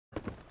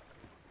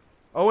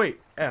Oh wait,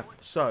 F,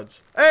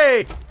 Sudds.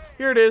 Hey!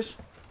 Here it is.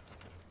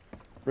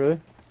 Really?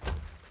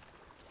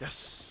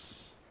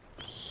 Yes.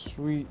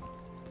 Sweet.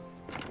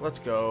 Let's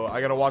go.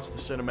 I gotta watch the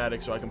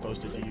cinematic so I can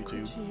post it to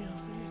YouTube.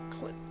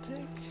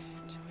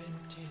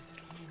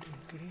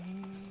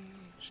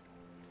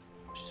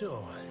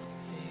 So,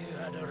 you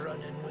had a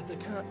run-in with the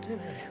captain,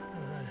 eh?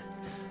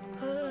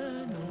 I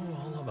know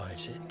all about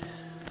it.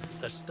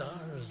 The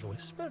stars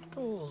whisper to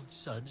old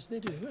Sudds, they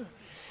do.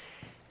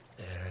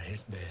 They're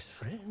his best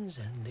friends,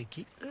 and they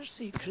keep their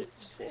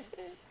secrets.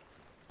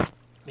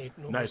 Make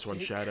no Nice one,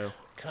 mistake, Shadow.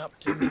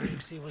 Captain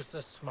Rese was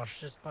the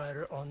smartest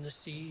pirate on the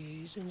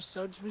seas, and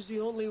Sudds was the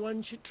only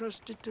one she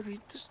trusted to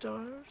read the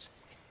stars.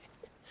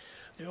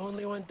 The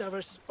only one to have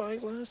a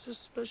spyglass as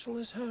special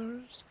as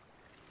hers.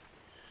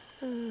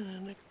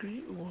 And a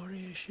great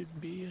warrior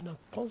should be in a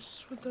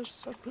pulse with the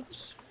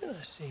serpents, I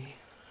see.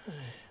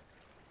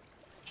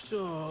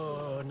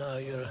 So now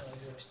you're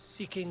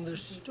seeking the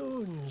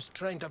stones,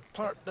 trying to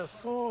part the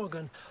fog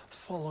and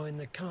following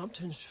the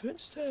captain's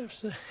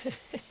footsteps.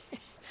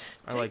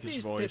 I like his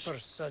these voice. paper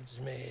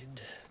Sudds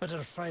made. Better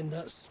find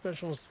that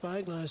special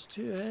spyglass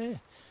too, eh?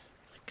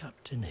 The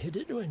captain hid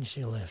it when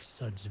she left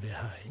Sudds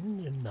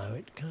behind, and now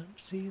it can't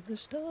see the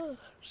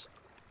stars.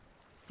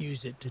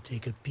 Use it to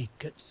take a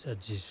peek at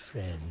Sudds'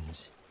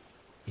 friends.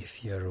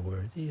 If you're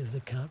worthy of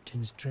the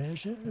captain's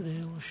treasure,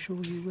 they'll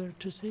show you where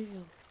to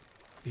sail.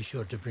 Be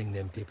sure to bring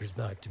them papers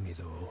back to me,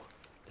 though.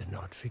 They're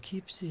not for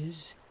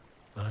keepsies.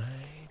 My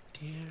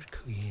dear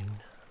queen,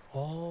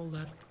 all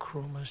that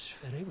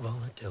chromospheric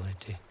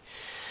volatility.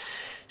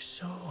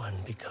 So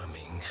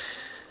unbecoming.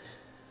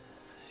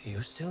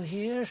 You still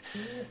here?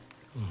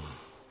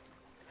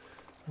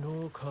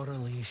 No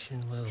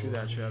correlation with True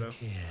that, Shadow.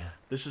 yeah.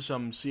 This is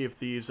some Sea of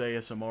Thieves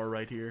ASMR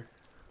right here.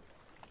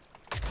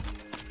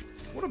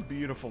 What a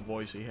beautiful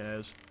voice he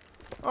has.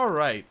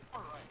 Alright.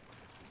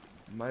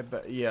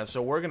 Yeah,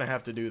 so we're gonna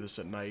have to do this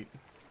at night.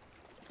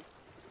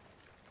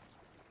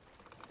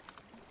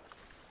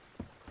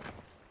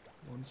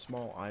 One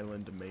small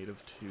island made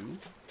of two.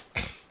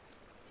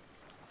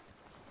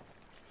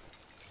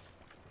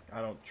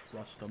 I don't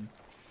trust them.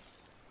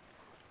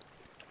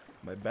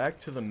 My back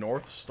to the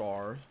North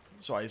Star,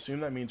 so I assume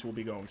that means we'll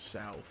be going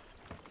south.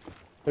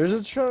 There's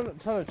a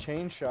ton of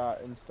chain shot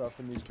and stuff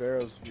in these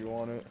barrels if you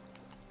want it.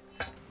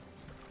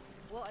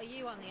 What are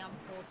you on the hunt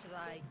for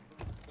today?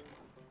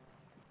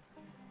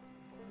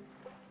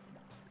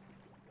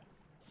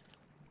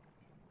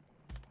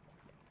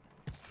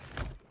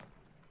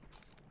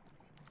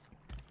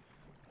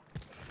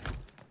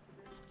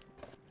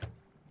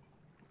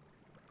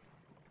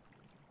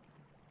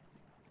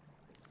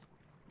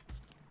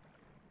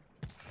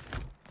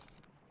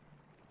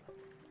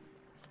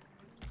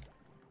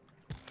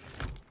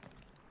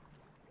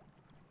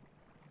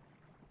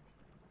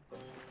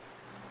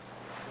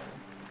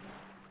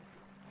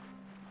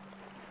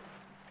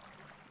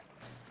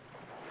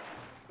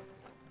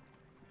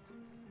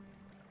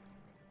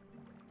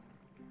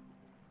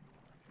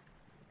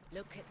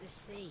 Look at the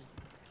sea.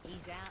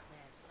 He's out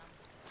there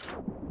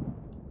somewhere.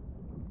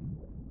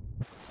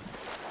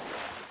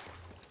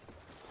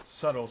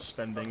 Subtle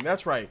spending.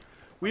 That's right.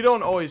 We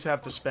don't always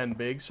have to spend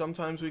big.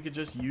 Sometimes we could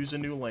just use a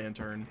new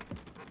lantern.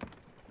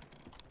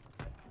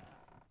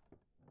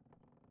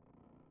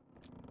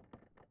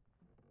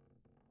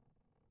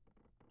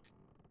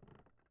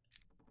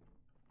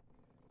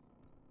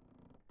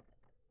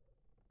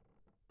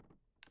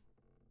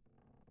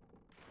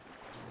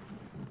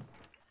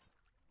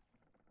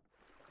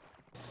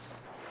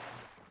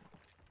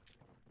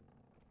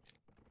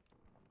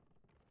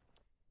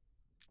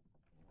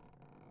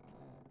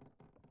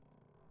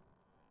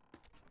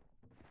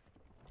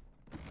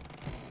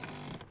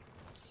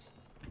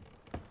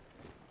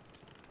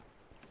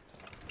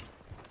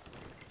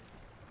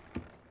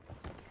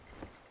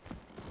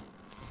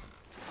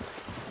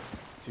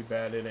 Too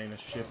bad it ain't a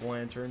ship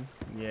lantern.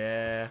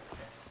 Yeah.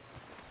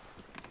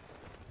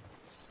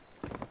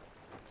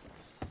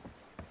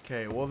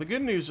 Okay, well the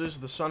good news is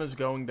the sun is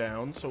going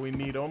down, so we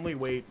need only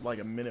wait like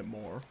a minute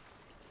more.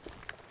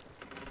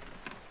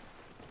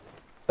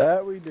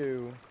 That we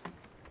do.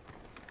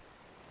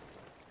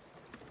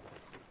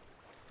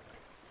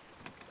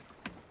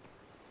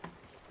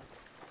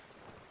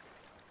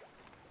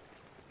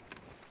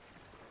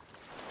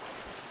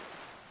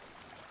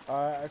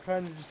 I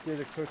kind of just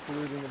did a quick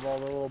looting of all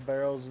the little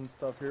barrels and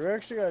stuff here. We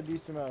actually got a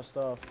decent amount of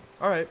stuff.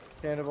 Alright.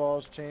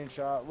 Cannonballs, chain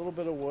shot, a little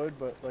bit of wood,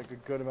 but like a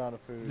good amount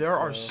of food. There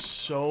are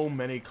so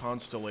many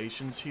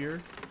constellations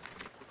here.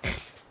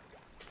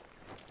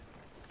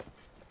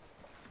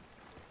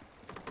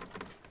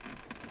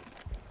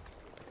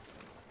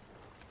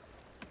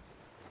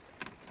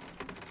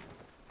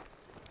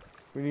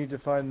 We need to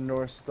find the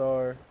North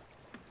Star.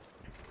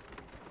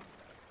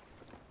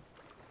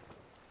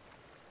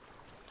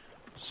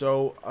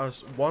 So,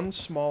 one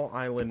small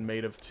island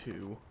made of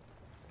two.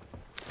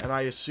 And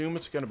I assume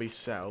it's going to be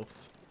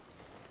south.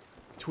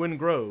 Twin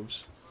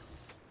Groves.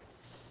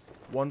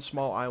 One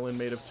small island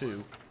made of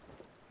two.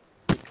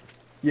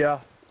 Yeah.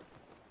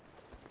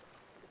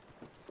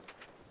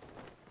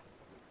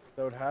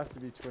 That would have to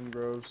be Twin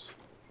Groves.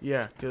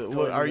 Yeah. Totally,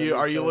 Look, are that you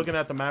makes looking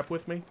sense. at the map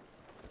with me?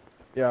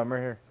 Yeah, I'm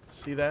right here.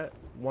 See that?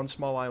 One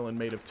small island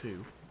made of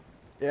two.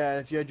 Yeah, and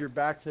if you had your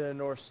back to the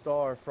North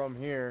Star from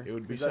here, It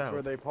would be 'cause that's where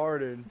south. they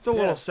parted. It's a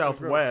little Yeah, Twin Groves.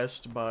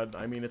 southwest, but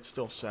I mean it's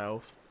still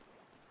south.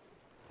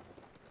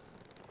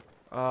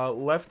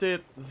 Left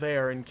it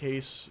there in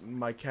case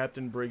my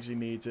Captain Briggsy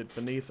needs it,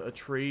 beneath a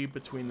tree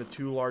between the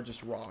two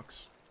largest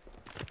rocks.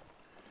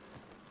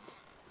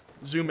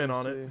 Zoom in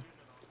on it.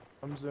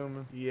 I'm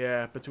zooming.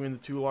 Yeah, between the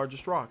two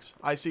largest rocks.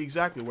 I see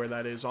exactly where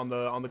that is on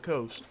the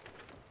coast.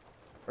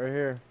 Right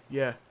here.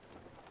 Yeah.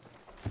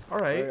 All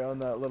right. Right on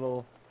that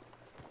little...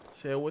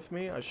 Sail with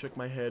me. I shook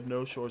my head.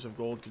 No shores of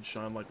gold could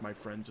shine like my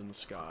friends in the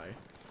sky.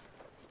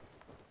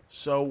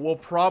 So we'll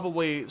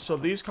probably... So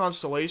these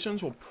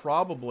constellations will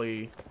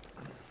probably...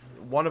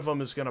 One of them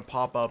is going to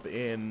pop up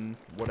in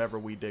whatever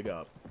we dig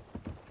up.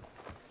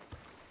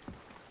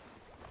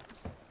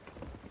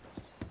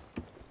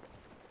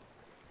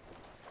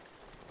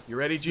 You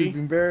ready, G?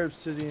 Sleeping Bear,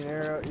 Obsidian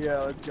Arrow. Yeah,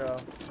 let's go.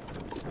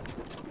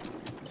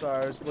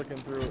 Sorry, I was looking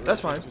through it.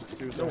 That's fine. Just to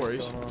see what No the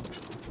heck's worries. going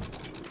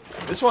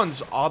on. This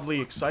one's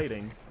oddly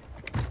exciting.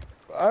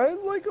 I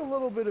like a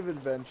little bit of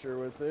adventure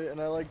with it,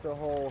 and I like the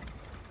whole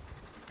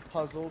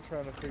puzzle,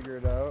 trying to figure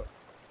it out.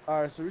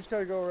 Alright, so we just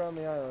gotta go around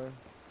the island.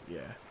 Yeah.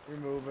 You're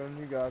moving,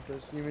 you got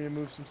this. You need me to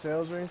move some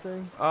sails or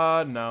anything?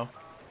 No.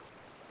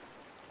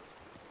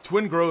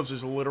 Twin Groves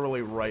is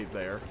literally right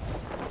there.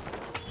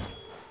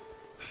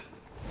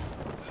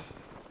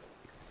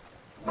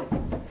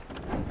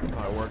 If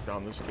I worked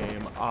on this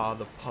game,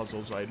 the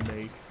puzzles I'd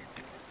make.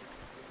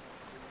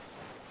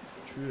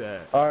 True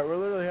that. Alright, we're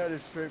literally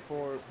headed straight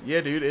forward.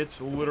 Yeah, dude, it's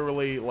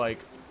literally, like,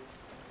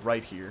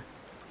 right here.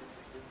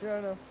 Yeah,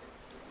 I know.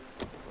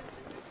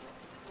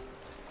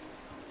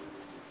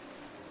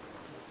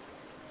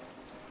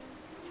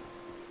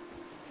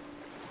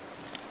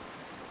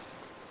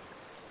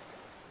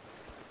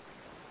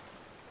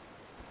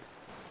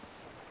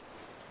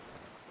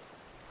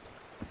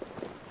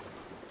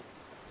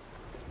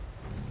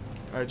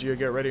 Alright, Gio,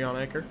 get ready on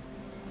anchor.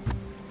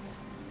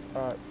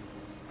 Alright.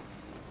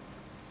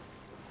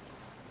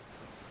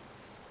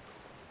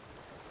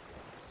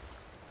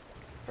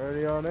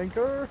 Ready on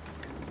anchor?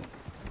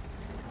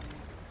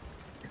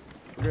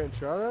 We're getting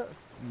shot at?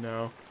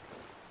 No.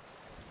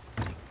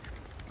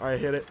 Alright,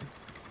 hit it.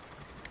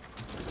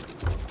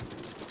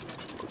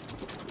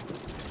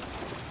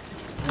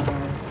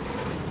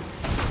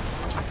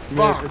 You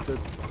Fuck! hit the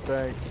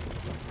thing.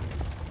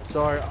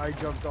 Sorry, I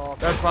jumped off.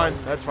 That's fine,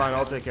 that's fine,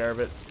 I'll take care of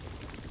it.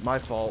 My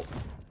fault.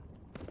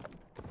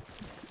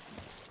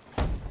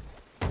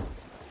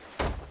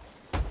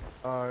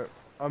 Alright,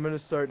 I'm gonna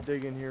start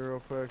digging here real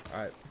quick.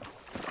 Alright.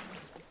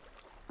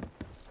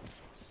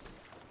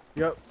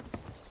 Yep.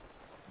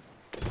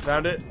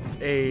 Found it.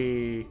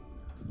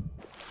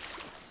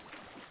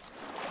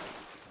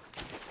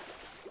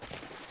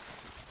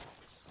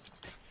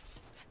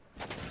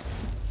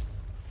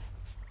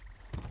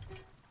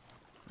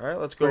 Alright,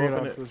 let's go Bring it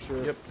open up it. to the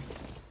ship. Yep.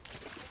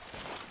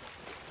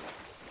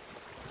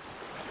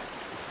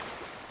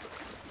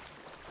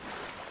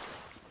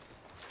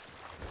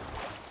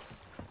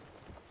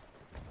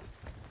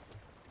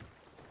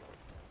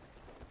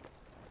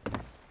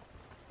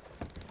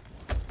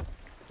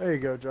 There you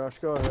go, Josh.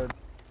 Go ahead.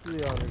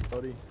 Be on it,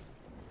 buddy.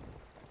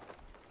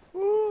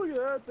 Ooh, look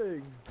at that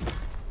thing.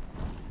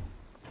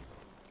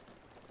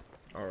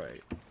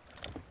 Alright.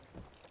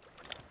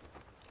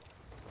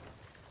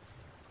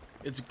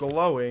 It's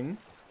glowing.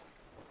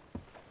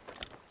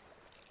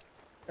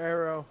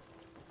 Arrow.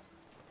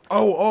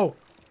 Oh!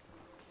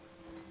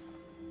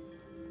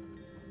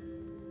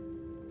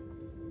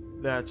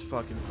 That's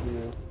fucking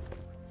cool.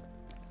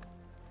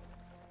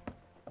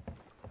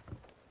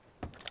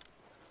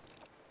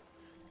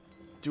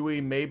 Do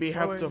we maybe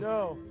have to...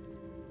 No.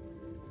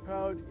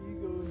 Proud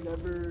eagle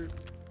never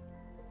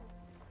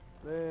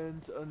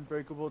lands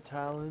unbreakable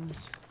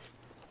talons.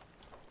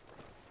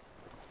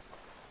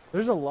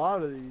 There's a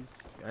lot of these.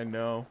 I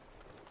know.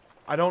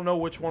 I don't know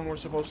which one we're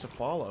supposed to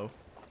follow.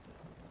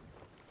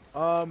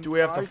 Do we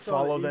have to I saw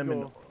follow the them in...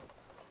 eagle.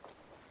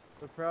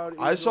 The proud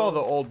eagle. I saw the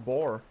old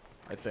boar,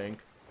 I think.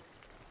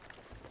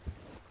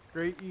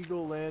 Great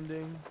Eagle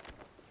Landing.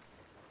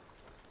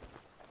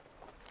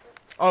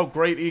 Oh,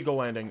 Great Eagle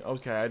Landing.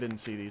 Okay, I didn't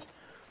see these.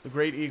 The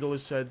Great Eagle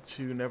is said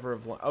to never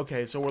have...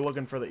 Okay, so we're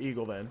looking for the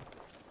eagle then.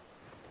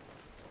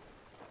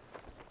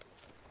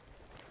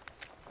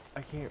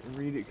 I can't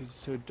read it because it's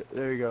so...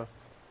 There you go.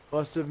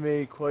 Must have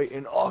made quite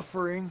an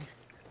offering.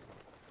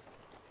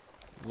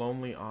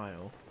 Lonely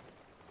Isle.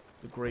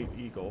 The Great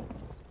Eagle.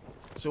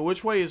 So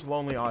which way is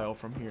Lonely Isle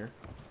from here?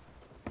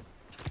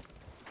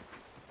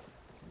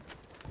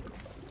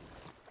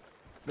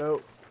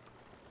 Nope.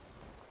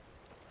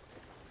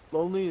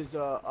 Lonely is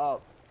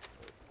up.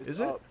 It's Is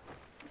it? Up.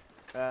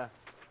 Yeah.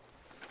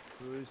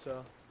 I believe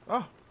so.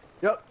 Oh.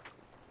 Yep.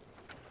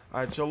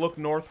 Alright, so look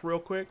north real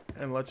quick,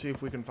 and let's see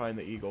if we can find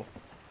the eagle.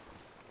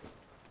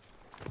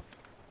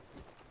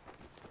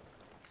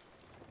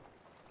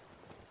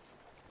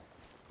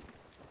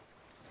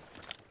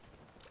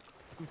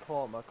 me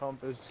pull out my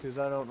compass because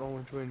I don't know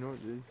which way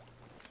north is.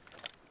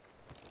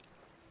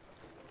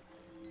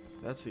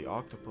 That's the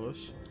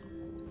octopus.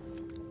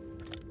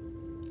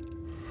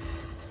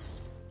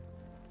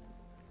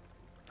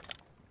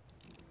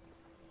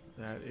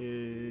 That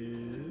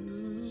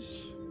is...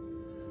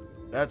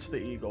 That's the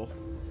eagle.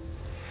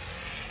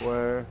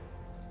 Where?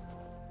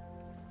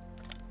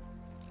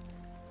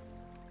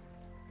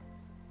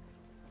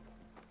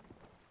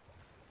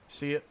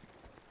 See it?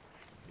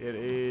 It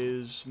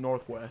is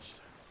northwest.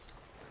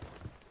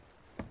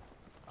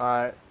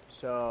 Alright,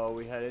 so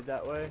we headed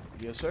that way?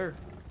 Yes, sir.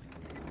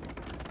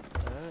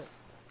 Alright.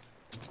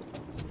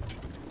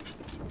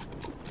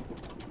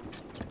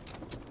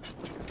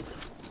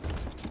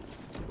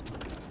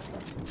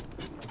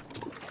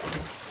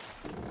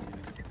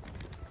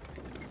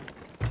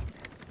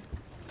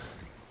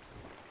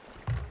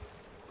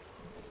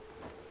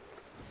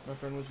 My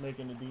friend was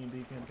making a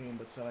D&D campaign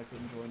but said I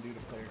couldn't join due to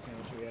player count,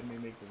 so he had me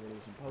make the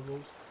riddles and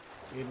puzzles.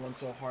 He had one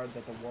so hard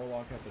that the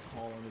warlock had to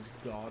call on his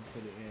god for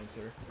the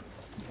answer.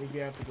 I think you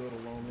have to go to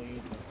Lonely,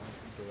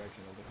 the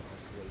direction of the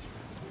constellation.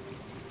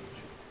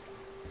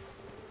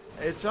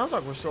 It sounds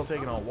like we're still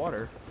taking on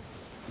water.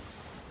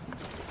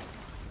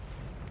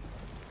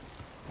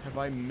 Have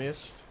I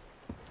missed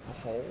a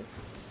hole?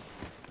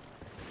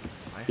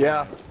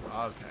 Yeah.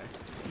 Okay.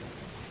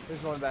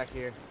 There's one back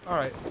here.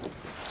 Alright.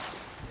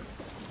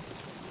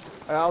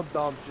 I'll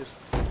dump, just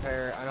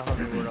prepare. I don't have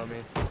any wood on me.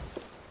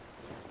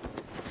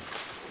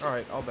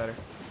 Alright, all better.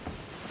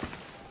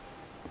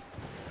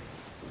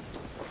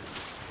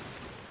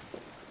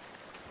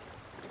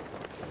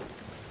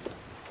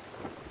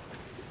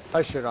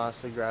 I should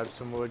honestly grab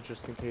some wood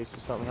just in case if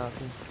something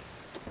happens.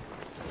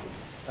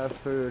 Have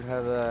food,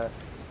 have that.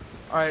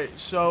 Alright,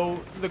 so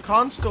the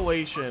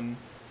constellation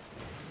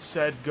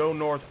said go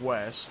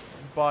northwest,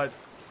 but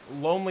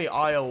Lonely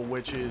Isle,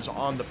 which is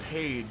on the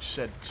page,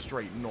 said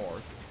straight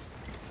north.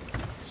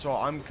 So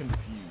I'm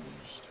confused.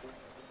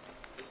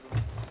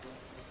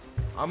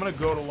 I'm gonna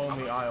go to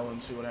Lonely Isle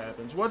and see what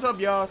happens. What's up,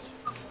 Yas?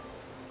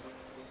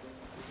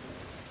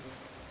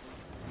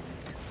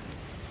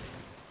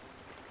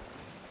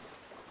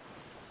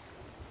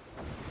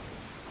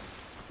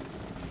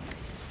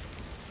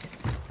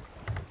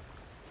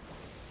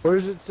 Where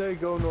does it say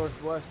go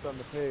northwest on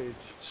the page?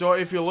 So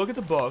if you look at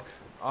the book,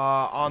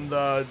 on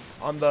the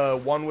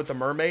one with the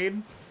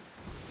mermaid,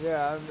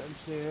 Yeah, I'm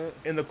seeing it.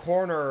 in the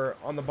corner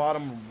on the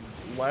bottom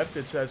left,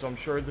 it says, "I'm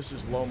sure this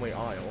is Lonely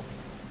Isle."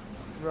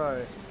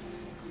 Right.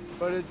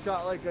 But it's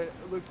got like a,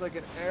 it looks like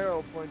an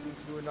arrow pointing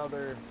to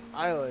another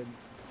island.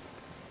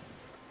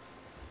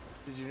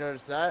 Did you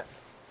notice that?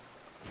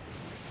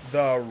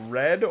 The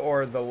red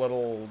or the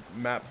little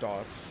map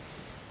dots?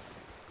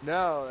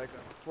 No, like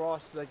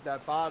across like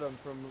that bottom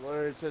from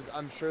where it says,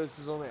 I'm sure this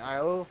is only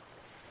Isle.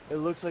 It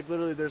looks like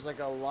literally there's like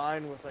a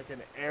line with like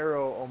an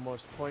arrow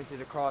almost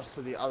pointed across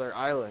to the other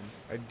island.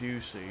 I do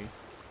see.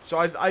 So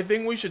I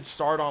think we should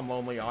start on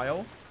Lonely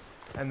Isle,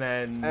 and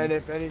then And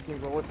if anything,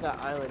 but what's that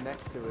island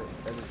next to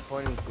it that it's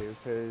pointing to?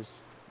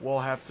 Because we'll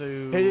have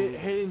to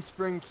Hidden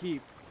Spring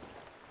Keep.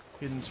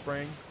 Hidden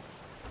Spring.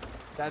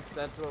 That's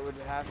what it would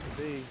have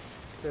to be.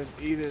 Because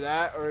either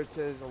that or it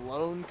says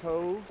Lone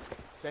Cove,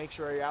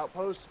 Sanctuary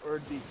Outpost, or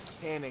it'd be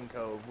Cannon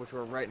Cove, which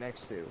we're right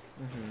next to.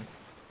 Mm-hmm.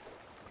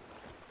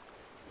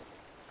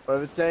 But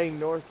if it's saying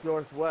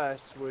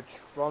north-northwest, which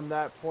from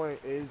that point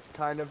is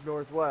kind of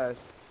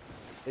northwest,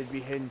 it'd be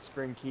Hidden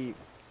Spring Keep.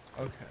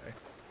 Okay.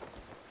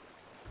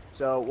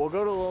 So we'll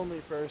go to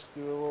Lonely first,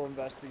 do a little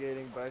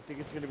investigating, but I think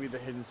it's going to be the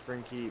Hidden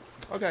Spring Keep.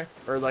 Okay.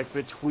 Or like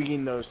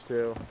between those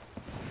two.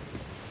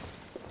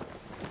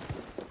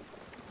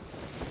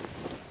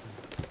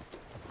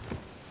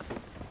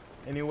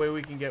 Any way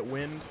we can get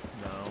wind?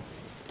 No.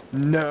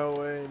 No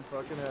way in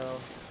fucking hell.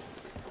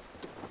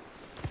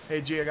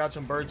 Hey, G, I got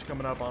some birds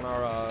coming up on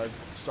our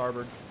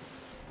starboard.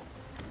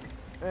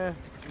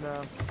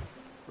 No.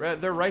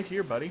 They're right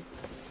here, buddy.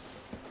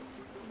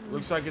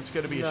 Looks like it's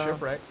gonna be a No.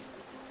 shipwreck.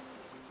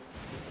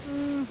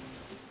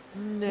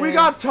 Nah. We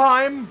got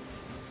time.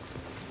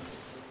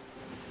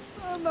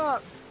 I'm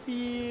not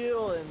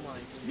feeling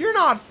like it. You're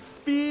not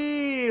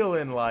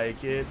feeling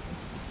like it.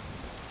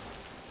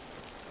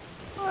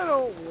 I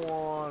don't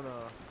wanna.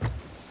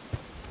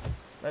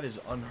 That is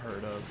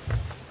unheard of.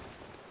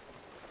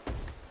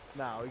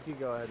 Nah, we could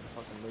go ahead and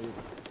fucking leave.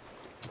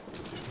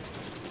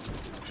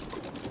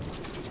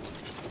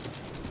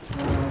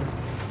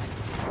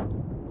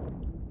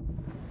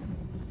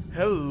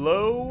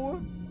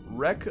 Hello,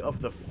 wreck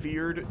of the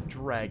feared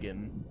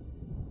dragon.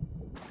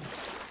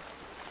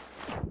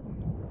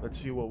 Let's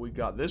see what we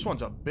got. This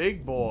one's a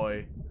big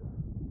boy.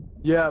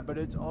 Yeah, but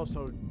it's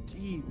also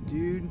deep,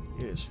 dude.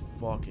 It is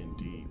fucking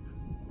deep.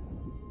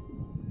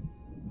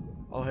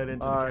 I'll head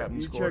into the Alright,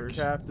 captain's you quarters.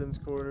 check captain's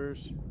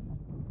quarters.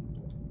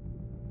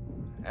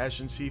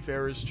 Ashen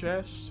Seafarer's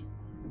chest.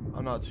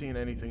 I'm not seeing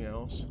anything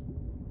else.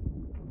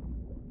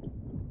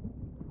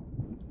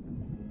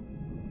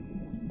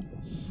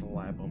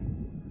 Slap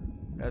him.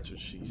 That's what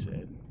she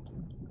said.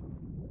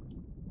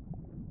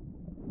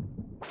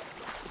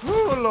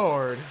 Oh,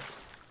 Lord.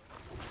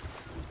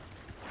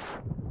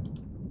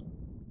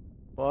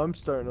 Well, I'm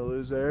starting to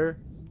lose air.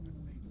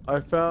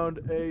 I found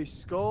a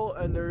skull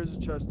and there is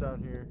a chest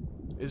down here.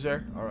 Is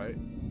there? Alright.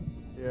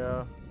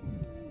 Yeah.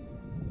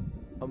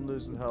 I'm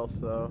losing health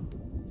though.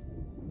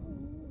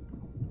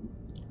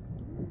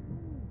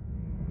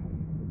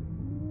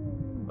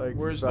 Like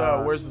Where's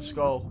fast. the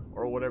skull?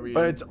 Or whatever you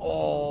It's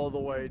all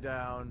the way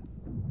down.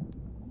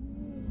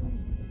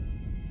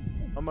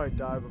 I might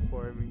die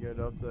before I even get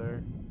up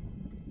there.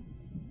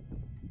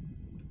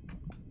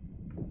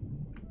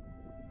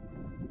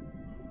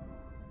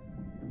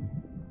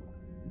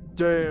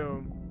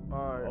 Damn.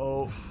 Alright.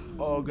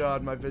 Oh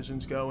god, my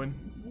vision's going.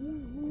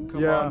 Come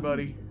Yeah. on,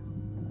 buddy.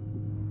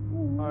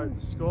 Alright,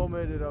 the skull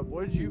made it up.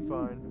 What did you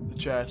find? The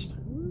chest.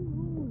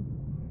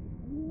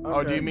 Okay.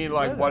 Oh, do you mean Is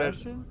like that what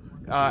Ashen?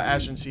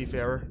 Ashen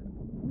Seafarer.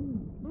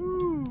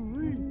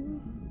 Ooh-wee.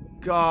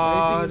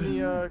 God. Anything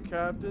in the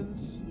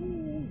captains?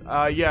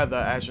 Yeah, the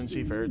Ashen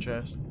Seafarer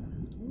chest.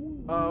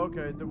 Oh,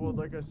 okay. Well,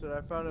 like I said,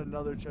 I found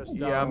another chest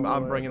down. Yeah, all the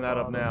I'm way bringing at that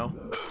the up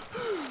bottom.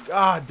 now.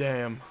 God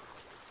damn.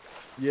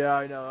 Yeah,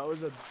 I know. That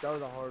was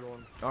a hard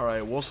one. All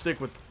right, we'll stick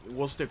with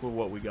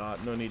what we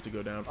got. No need to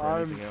go down for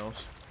anything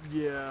else.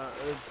 Yeah,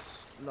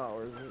 it's not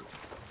worth it.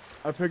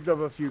 I picked up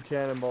a few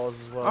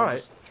cannonballs as well. All right.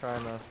 Just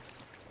trying to.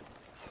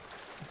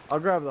 I'll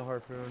grab the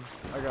harpoon.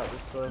 I got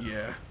this stuff.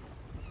 Yeah.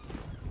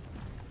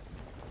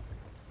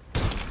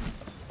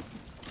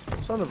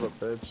 Son of a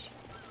bitch.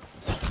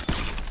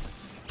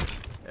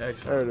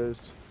 Excellent. There it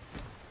is.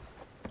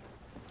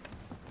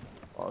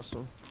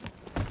 Awesome.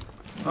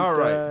 All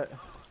right. That.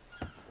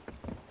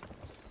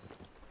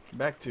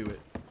 Back to it.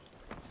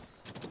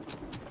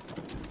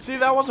 See,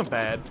 that wasn't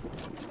bad.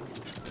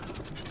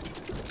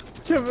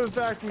 Except for the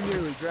fact we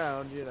nearly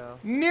drowned, you know.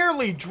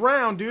 Nearly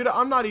drowned, dude.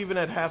 I'm not even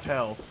at half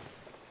health.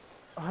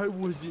 I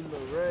was in the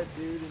red,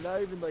 dude, and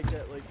not even like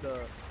at like the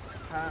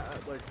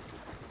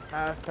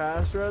half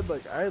past red.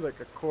 Like I had like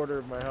a quarter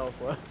of my health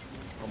left.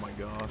 Oh my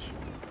gosh.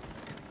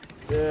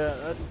 Yeah,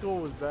 that skull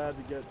was bad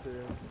to get to.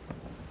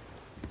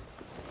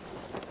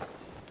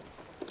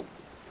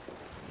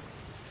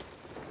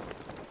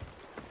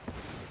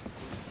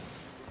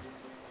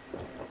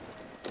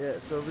 Yeah,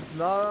 so if it's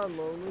not on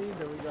Lonely,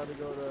 then we gotta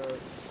go to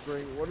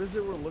Spring. What is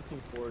it we're looking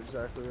for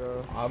exactly,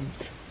 though?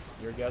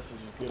 Your guess is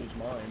as good as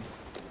mine.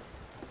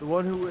 The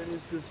one who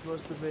witnessed this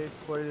must have made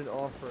quite an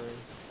offering.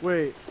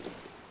 Wait.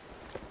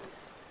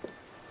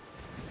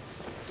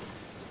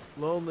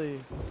 Lonely.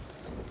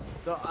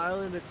 The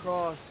island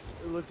across,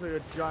 it looks like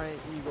a giant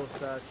eagle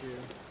statue.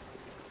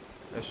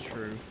 That's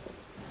true.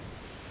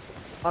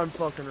 I'm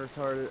fucking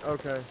retarded.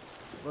 Okay.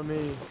 Let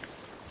me...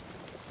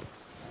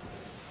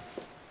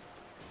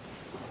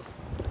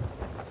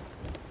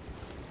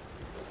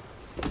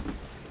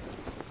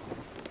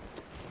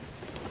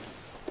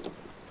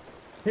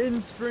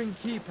 Hidden Spring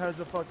Keep has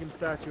a fucking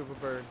statue of a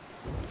bird.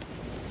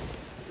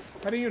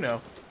 How do you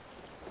know?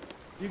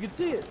 You can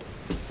see it.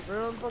 Right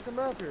on the fucking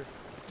map here.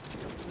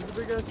 There's a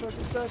big ass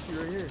fucking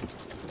statue right here.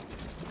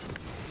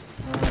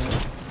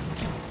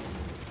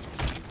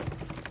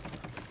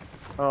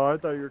 Oh, I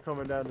thought you were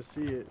coming down to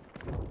see it.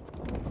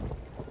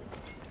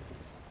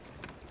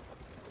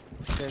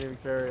 Can't even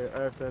carry it.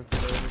 I have to empty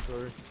my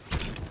inventory.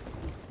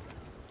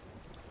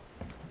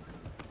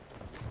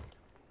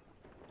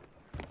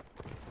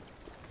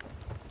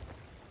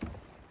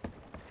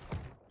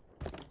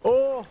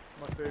 Oh,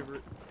 my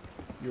favorite.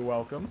 You're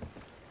welcome.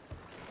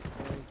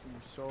 Thank you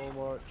so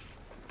much.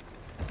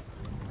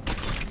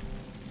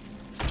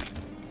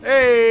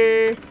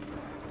 Hey!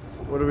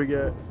 What do we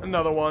get?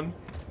 Another one.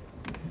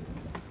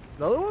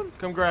 Another one?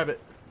 Come grab it.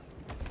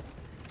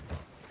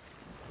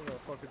 You gotta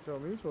fucking tell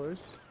me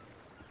twice.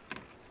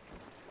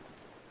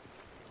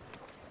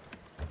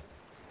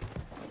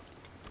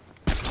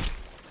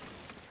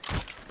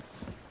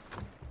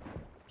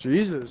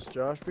 Jesus,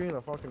 Josh being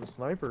a fucking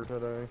sniper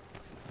today.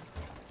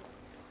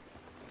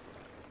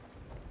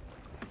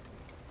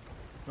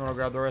 You wanna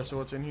grab the rest of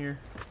what's in here?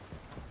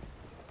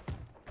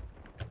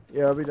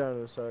 Yeah, I'll be down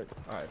in a sec.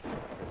 Alright.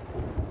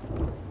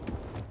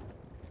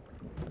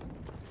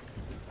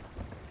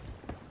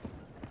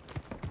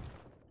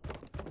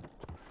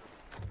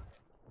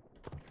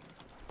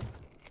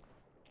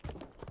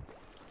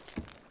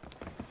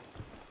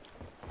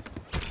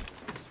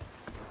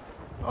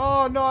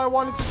 Oh no, I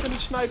wanted to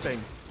finish sniping.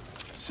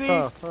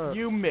 See,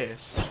 you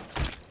missed.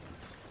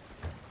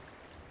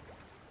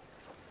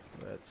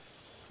 Let's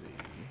see.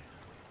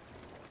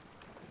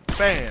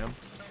 Bam.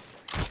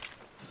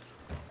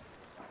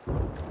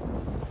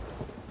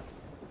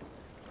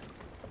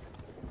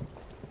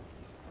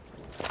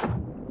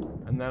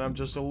 And then I'm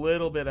just a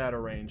little bit out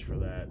of range for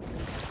that.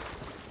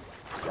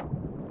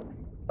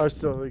 I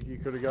still think you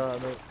could have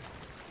gotten it.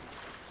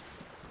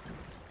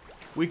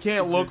 We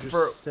can't You're look just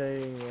for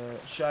saying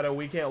that. Shadow.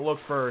 We can't look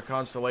for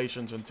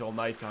constellations until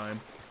nighttime.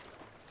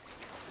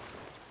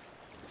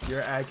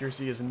 Your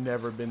accuracy has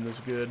never been this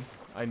good.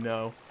 I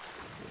know.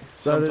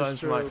 That is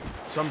true.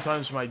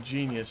 Sometimes my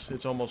genius.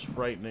 It's almost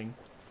frightening.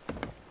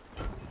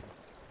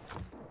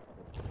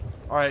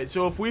 All right.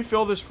 So if we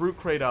fill this fruit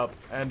crate up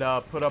and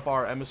put up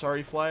our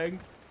emissary flag,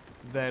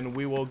 then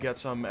we will get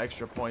some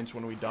extra points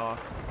when we dock.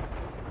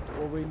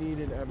 Well, we need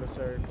an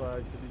emissary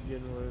flag to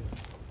begin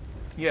with.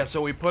 Yeah,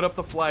 so we put up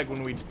the flag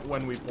when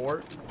we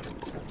port.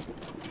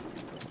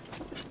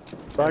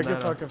 But I And could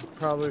then, fucking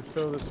probably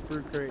fill this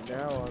fruit crate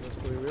now,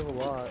 honestly. We have a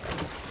lot.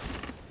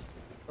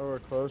 Or we're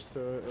close to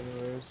it,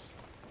 anyways.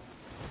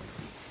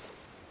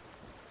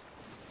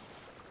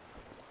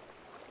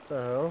 What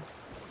the hell?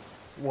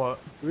 What?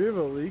 Do we have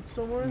a leak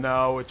somewhere?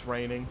 No, it's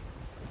raining.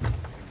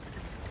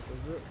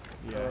 Is it?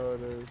 Yeah. Oh,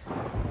 it is.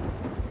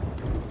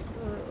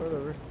 Alright,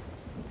 whatever.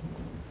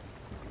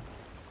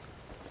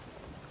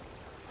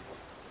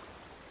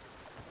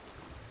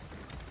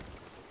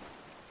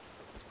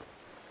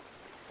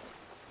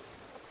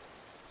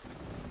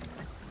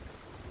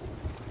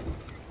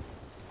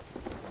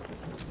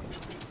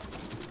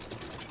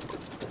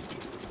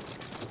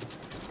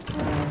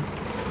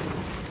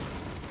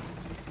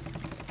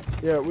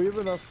 Yeah, we have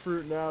enough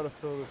fruit now to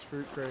fill this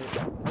fruit crate.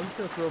 I'm just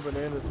gonna throw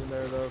bananas in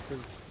there though,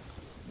 because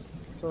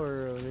that's all we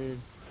really need.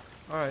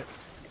 Alright.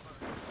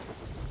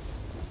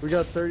 We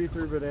got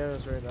 33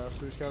 bananas right now,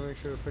 so we just gotta make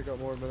sure to pick up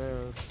more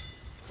bananas.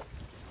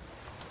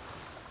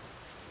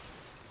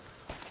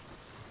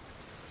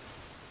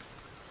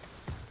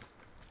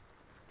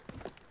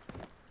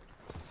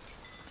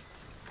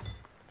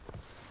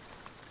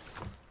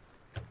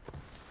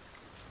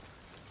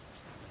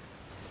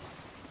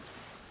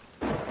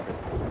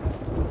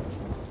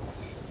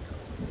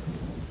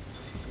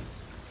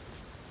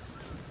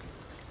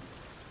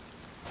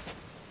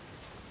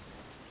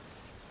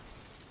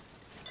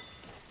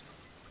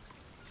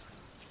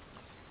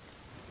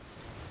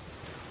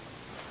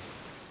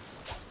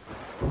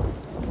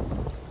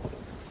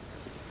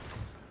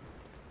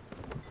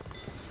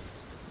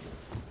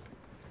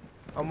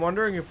 I'm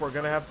wondering if we're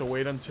gonna have to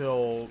wait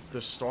until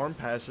the storm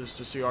passes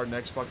to see our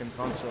next fucking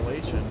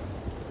constellation.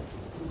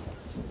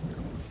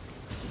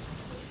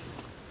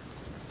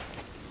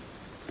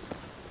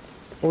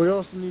 Well, we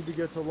also need to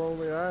get to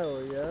Lonely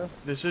Isle, yeah?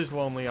 This is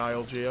Lonely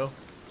Isle, Geo.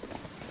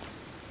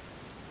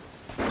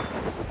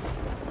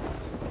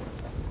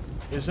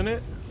 Isn't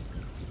it?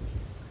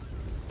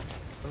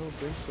 I don't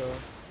think so.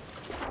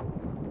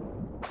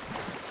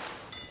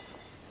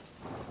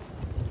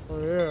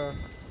 Oh yeah.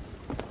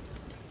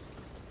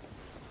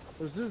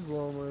 This is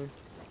lonely.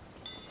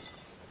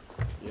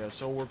 Yeah,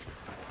 so we're...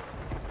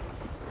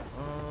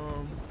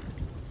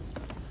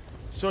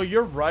 So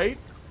you're right.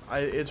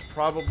 It's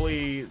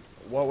probably...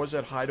 What was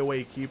it?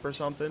 Hideaway Keep or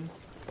something?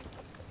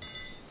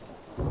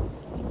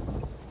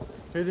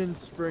 Hidden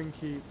Spring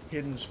Keep.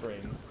 Hidden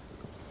Spring.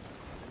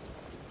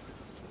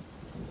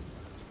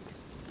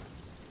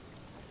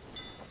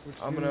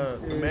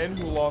 The man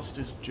who lost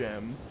his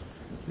gem.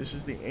 This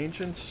is the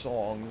ancient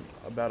song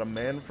about a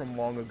man from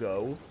long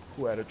ago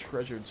who had a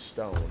treasured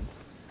stone.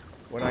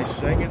 When I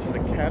sang it to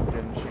the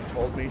captain, she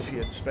told me she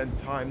had spent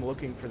time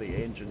looking for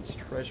the ancient's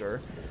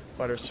treasure,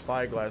 but her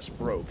spyglass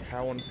broke.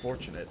 How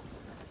unfortunate.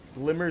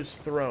 Glimmer's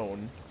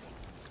throne.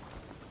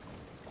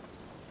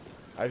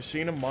 I've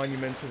seen a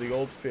monument to the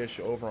old fish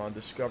over on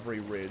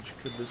Discovery Ridge.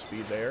 Could this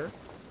be there?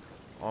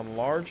 On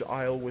large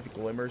isle with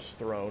Glimmer's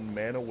throne,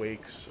 man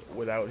awakes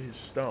without his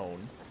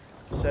stone.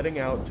 Setting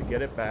out to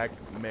get it back,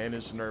 man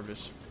is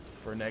nervous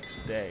for next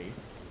day.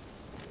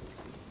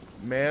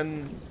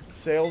 Man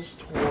sails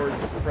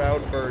towards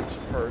proud bird's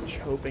perch,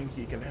 hoping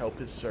he can help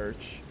his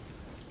search.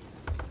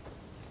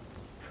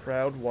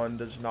 Proud one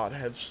does not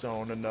have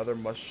stone, another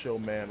must show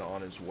man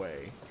on his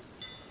way.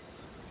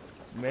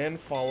 Man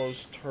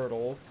follows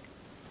turtle.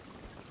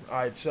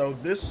 Alright, so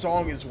this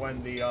song is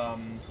when the,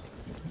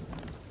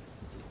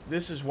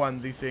 this is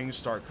when the things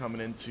start coming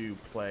into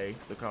play,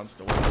 the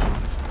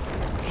constellations.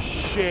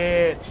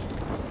 Shit!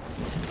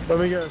 Let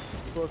me guess,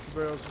 explosive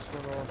barrels just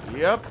went off.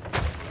 Yep.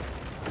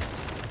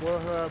 What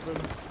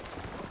happened?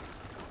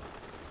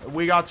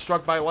 We got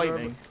struck by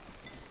lightning.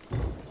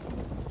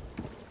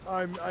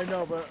 I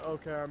know, but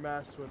okay, our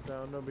mast went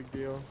down, no big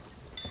deal.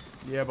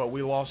 Yeah, but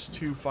we lost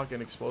 2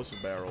 fucking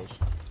explosive barrels.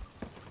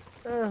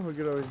 We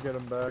could always get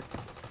them back.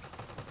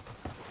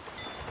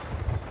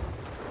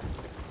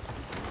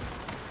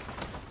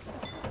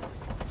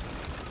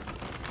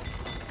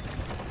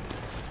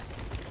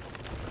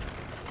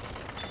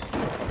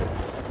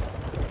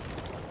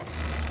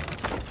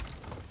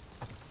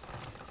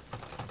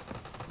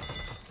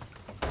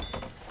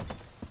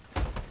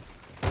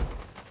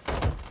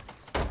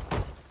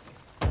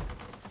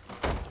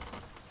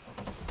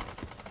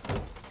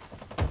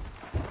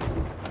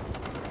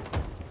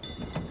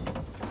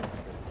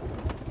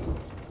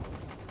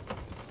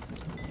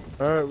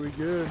 Alright, we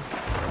good.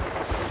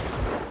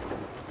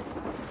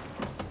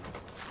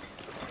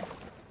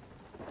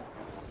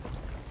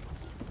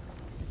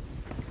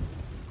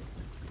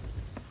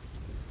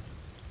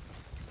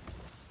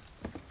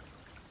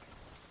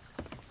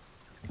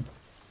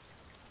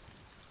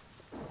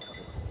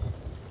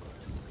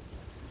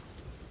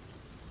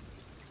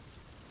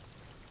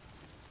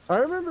 I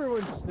remember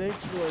when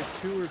snakes were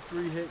like 2 or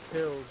 3 hit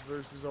kills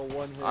versus a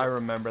 1 hit. I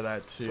remember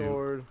that too.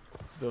 Sword.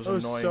 Those That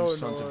was annoying so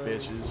sons of annoying.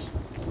 bitches.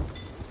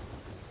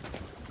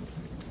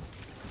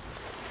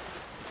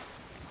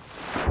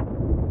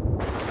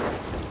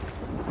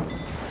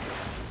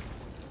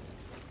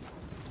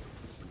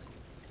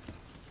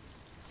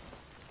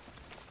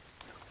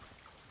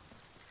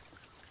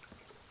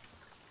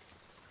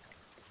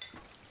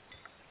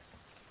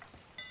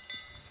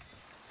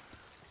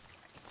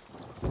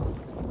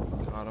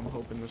 I'm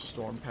hoping the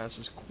storm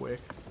passes quick.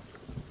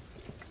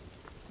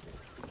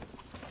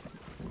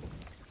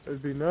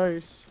 It'd be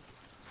nice.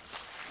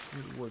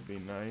 It would be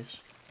nice.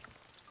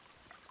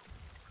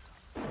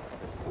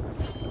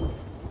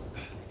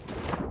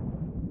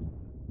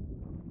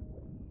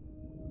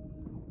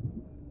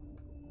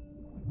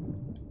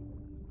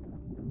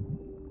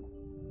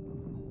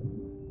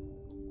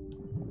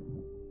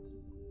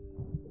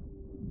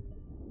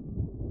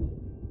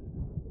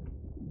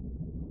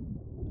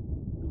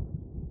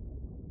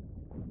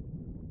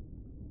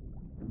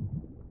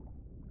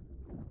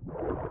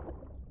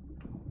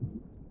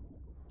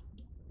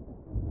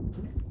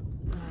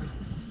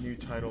 New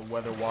title,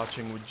 Weather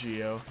Watching with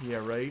Geo.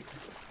 Yeah, right?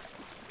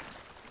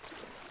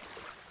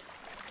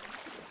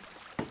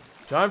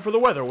 Time for the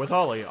weather with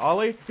Ollie.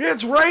 Ollie,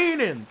 it's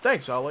raining!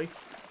 Thanks, Ollie.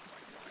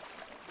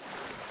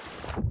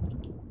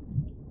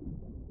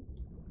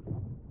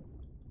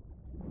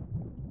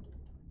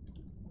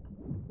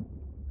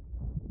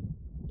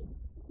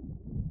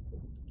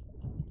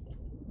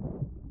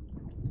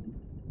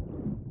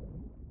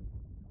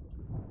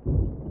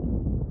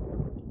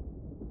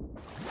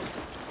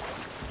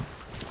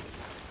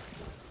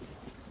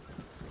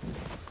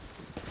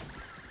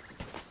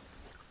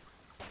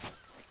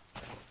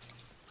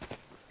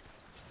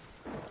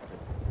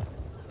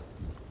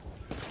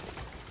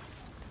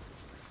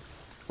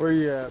 Where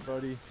you at,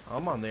 buddy?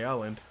 I'm on the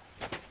island.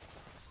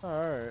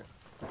 Alright.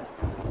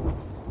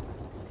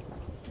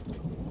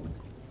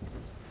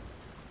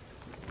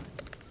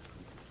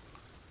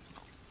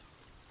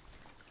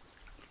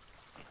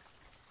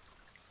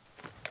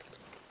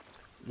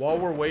 While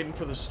we're waiting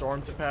for the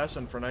storm to pass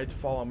and for night to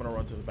fall, I'm gonna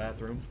run to the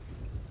bathroom.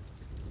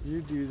 You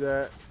do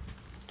that.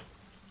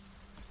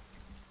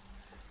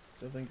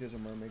 Still think there's a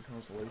mermaid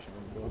constellation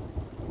in the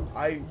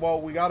book.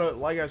 Well, we gotta,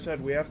 like I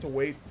said, we have to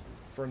wait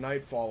for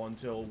nightfall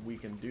until we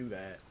can do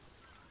that.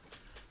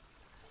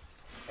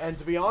 And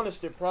to be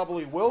honest, it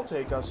probably will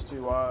take us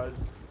to,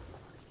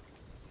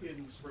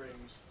 Hidden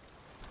Springs.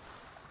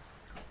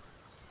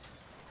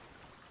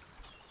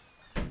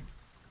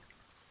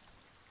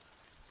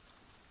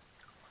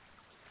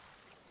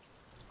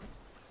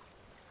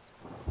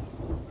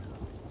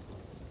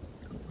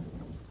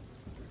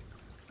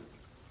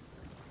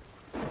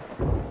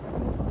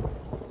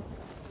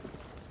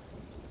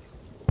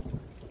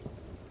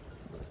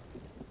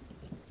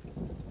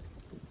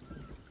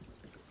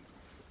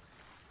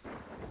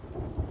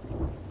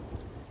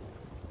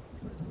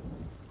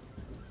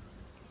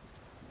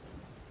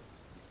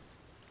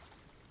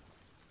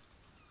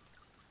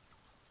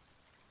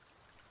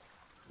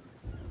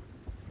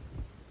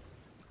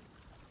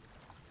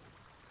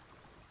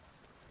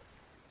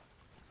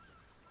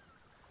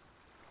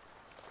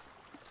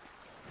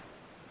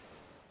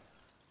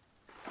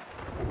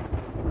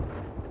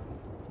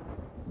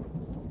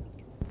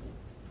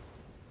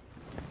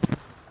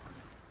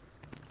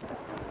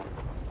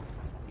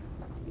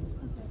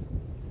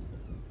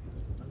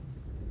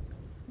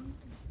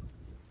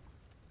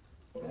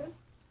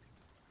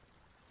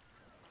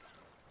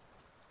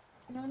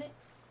 On it.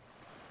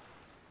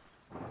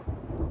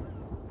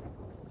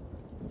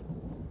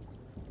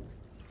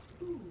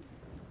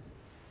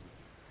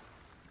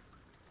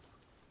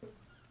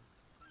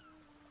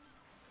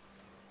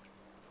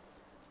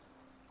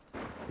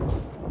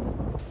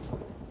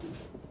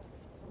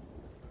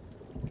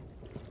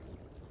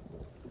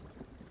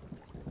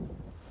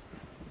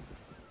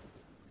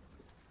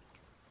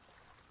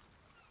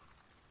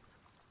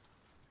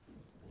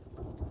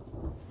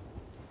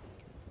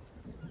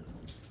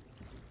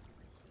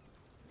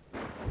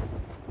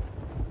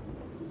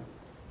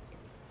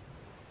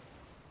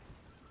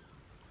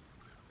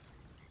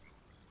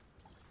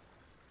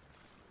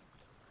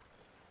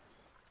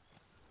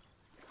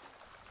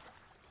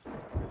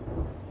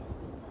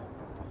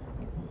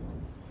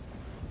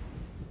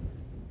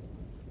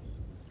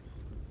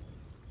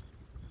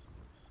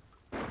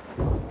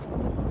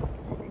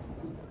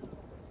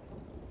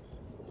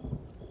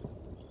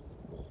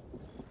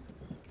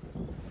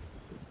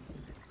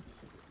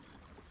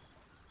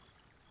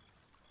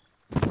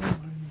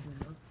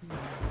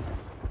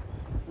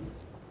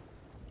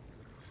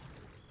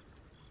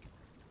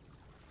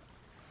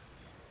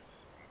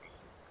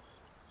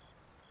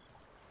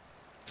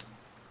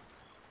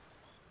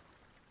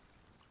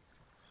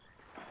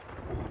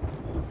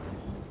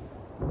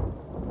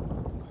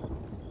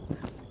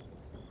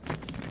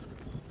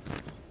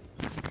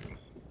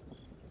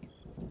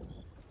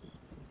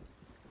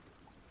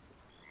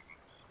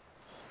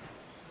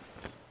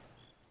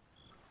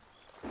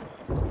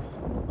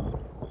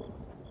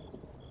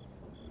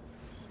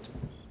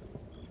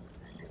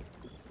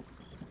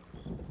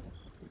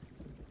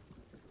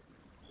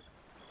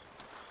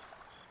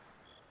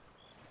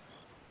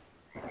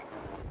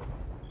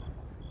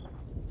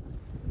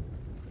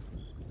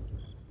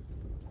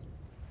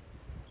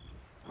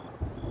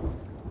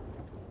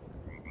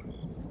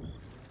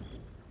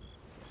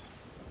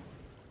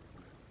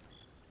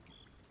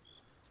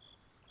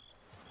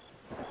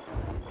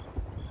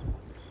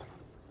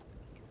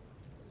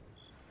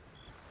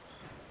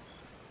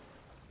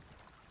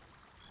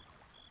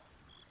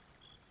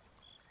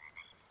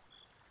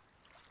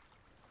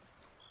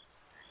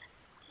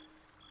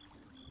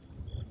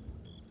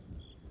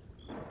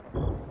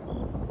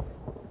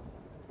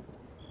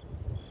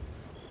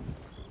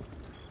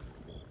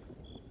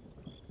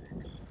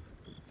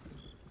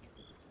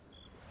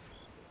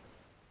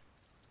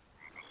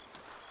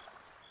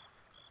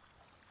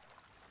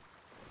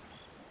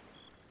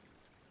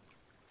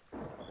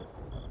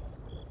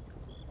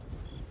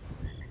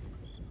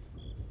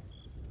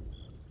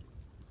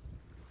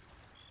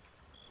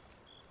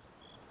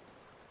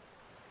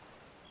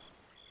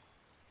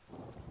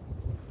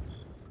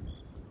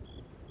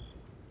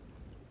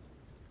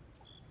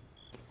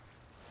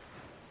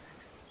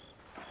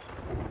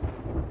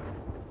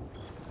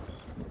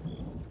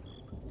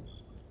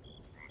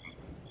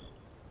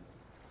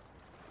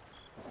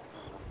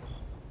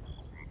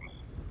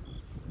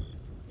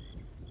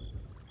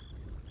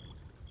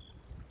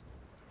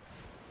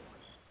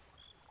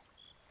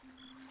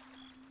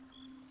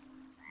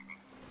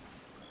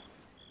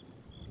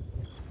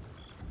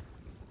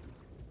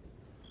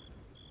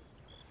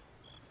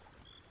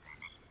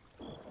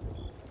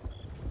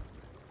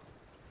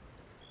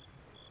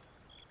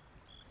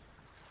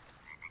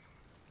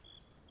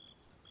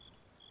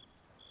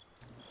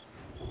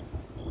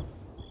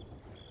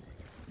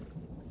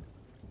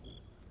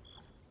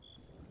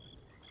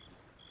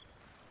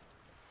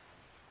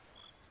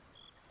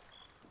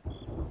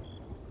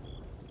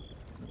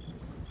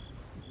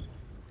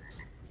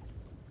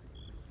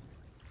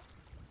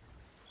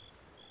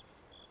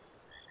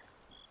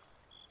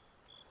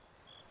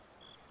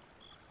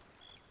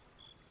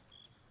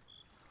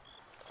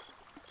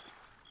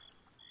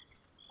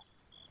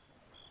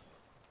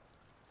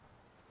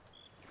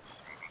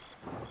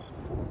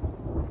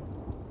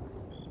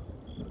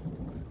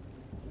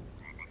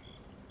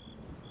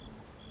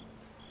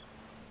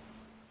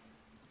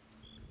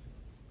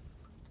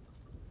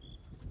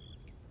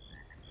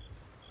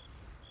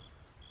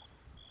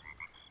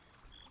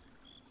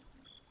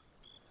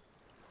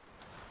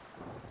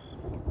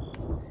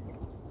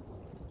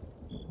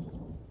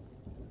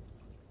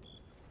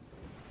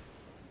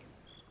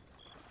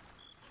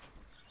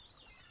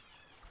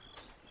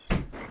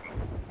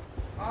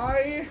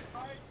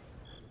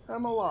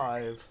 I'm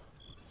alive.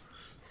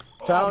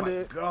 Found oh my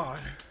it. God.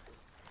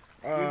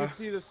 You can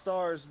see the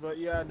stars, but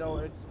yeah, no,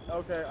 it's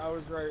okay. I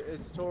was right.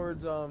 It's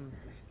towards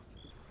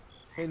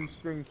Hidden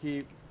Spring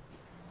Keep.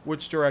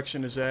 Which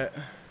direction is that?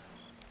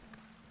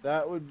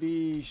 That would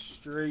be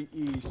straight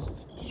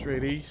east.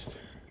 Straight east.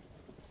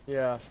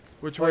 Yeah.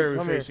 Which Wait, way are we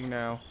come here. facing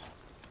now?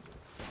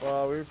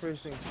 Well, we're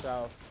facing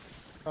south.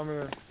 Come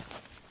here.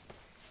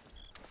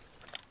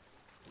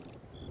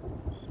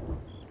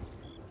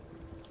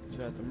 Is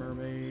that the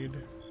mermaid?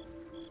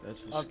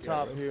 That's the Up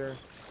top scarab. here.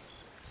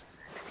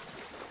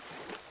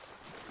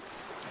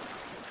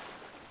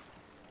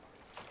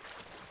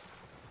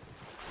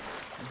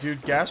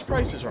 Dude, gas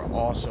prices are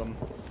awesome.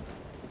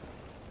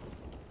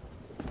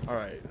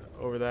 Alright,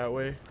 over that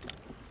way.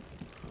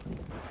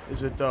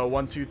 Is it the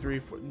 1, 2, 3,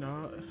 4?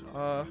 No,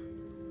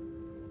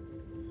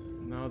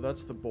 no,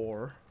 that's the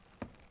boar.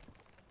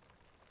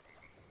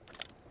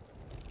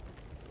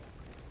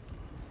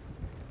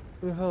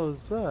 What the hell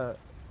is that?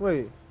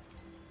 Wait.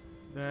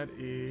 That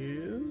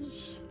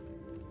is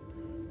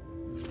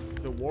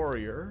the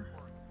warrior.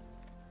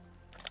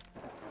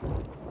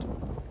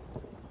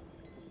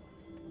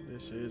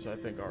 This is, I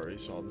think I already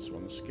saw this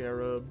one, the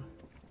scarab.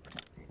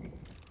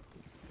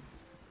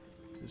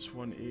 This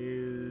one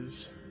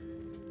is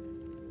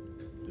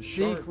the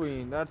Sea shark.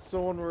 Queen. That's the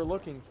one we're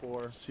looking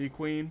for. Sea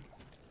queen.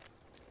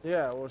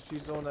 Yeah, well,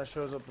 she's the one that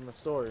shows up in the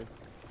story.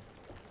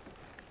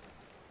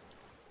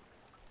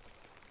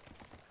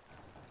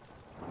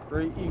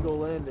 Great Eagle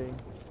Landing.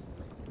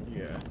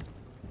 Yeah.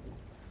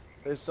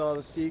 They saw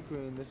the Sea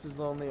Queen. This is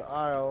the only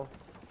isle.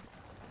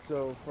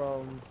 So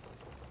from...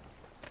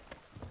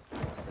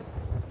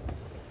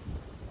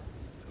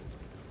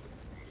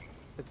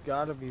 It's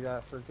gotta be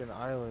that freaking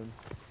island.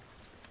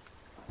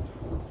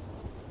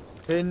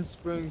 Hidden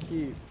Spring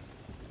Keep.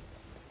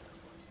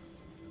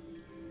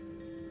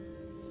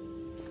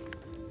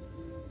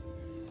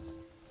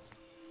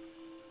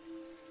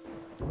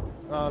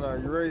 Oh no,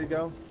 you ready to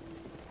go?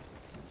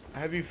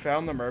 Have you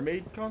found the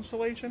mermaid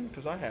constellation?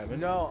 Because I haven't.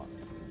 No.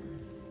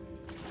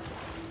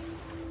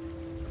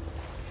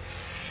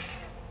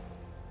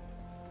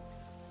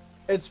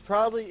 It's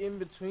probably in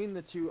between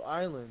the two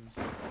islands.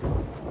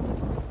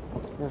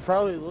 We're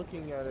probably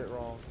looking at it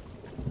wrong.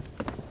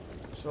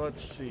 So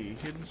let's see.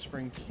 Hidden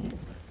Spring Keep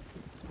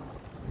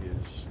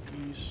is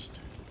east.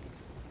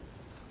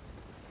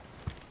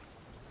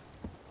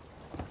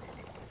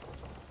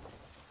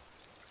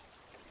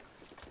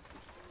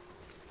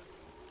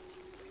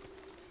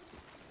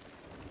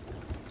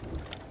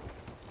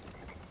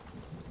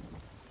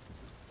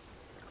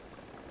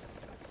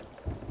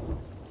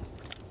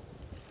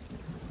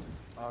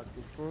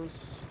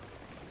 Octopus.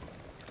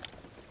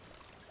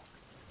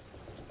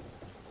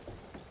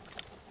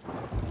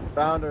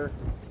 Found her.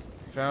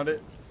 Found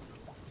it?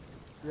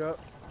 Yep.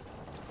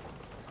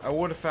 I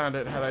would have found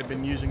it had I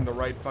been using the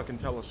right fucking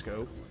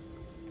telescope.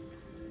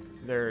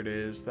 There it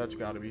is. That's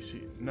gotta be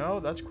sea. No,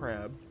 that's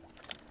crab.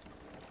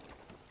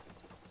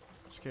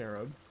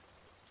 Scarab.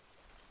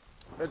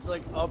 It's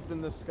like up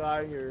in the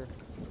sky here.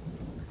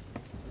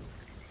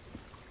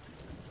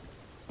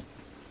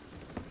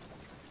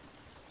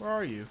 Where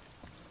are you?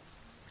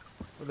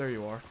 Oh, there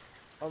you are.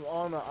 I'm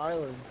on the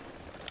island.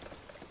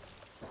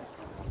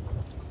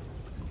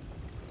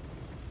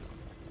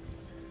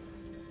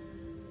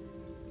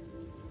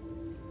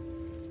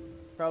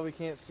 Probably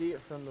can't see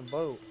it from the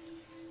boat.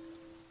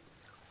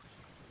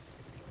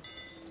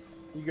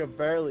 You can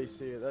barely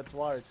see it. That's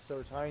why it's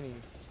so tiny.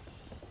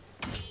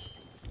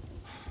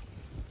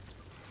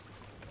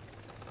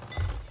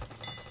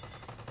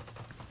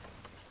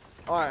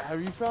 Alright,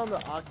 have you found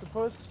the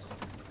octopus?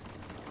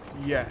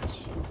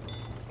 Yes.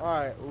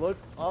 Alright, look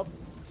up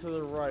to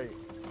the right.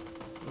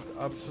 Look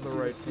up to the See the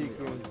right. sea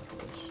from the queen.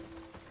 octopus.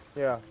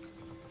 Yeah.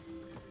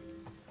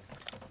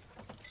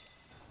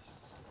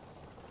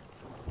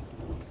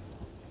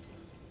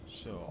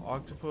 So,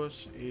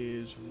 octopus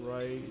is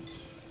right.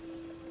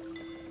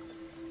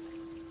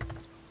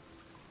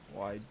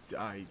 Well,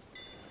 I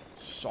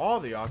saw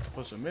the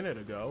octopus a minute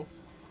ago.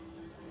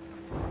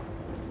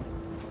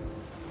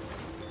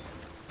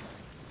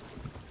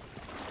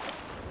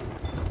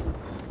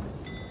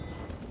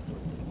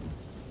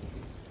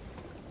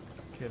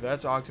 Okay,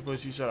 that's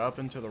octopus. You said up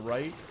and to the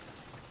right.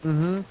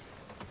 Mm-hmm.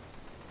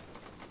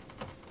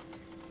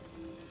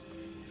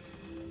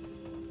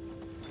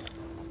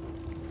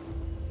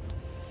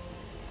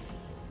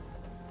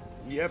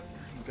 Yep,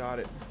 got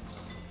it.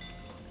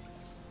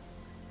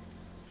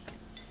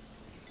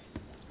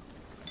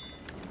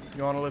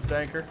 You want to lift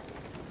anchor?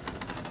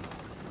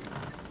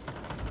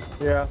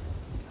 Yeah.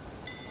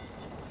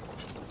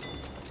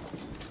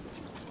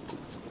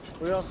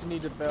 We also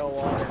need to bail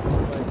water.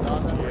 It's like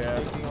not that Yeah.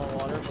 we're taking on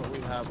water, but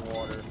we have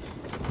water.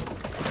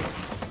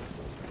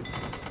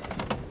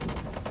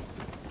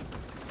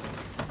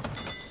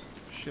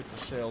 Shit, the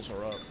sails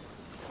are up.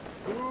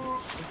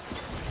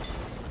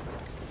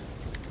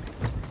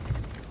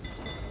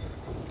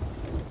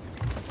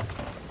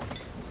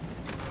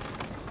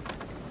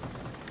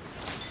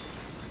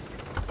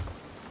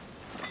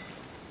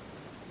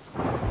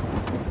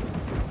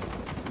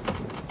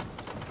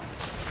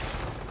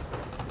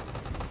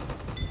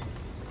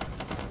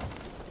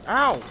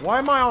 Ow! Why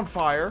am I on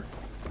fire?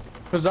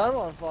 Cause I'm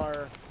on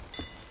fire.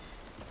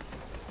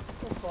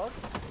 What the fuck?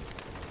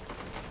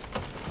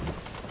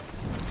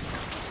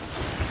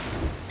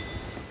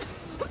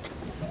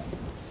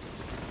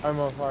 I'm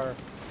on fire.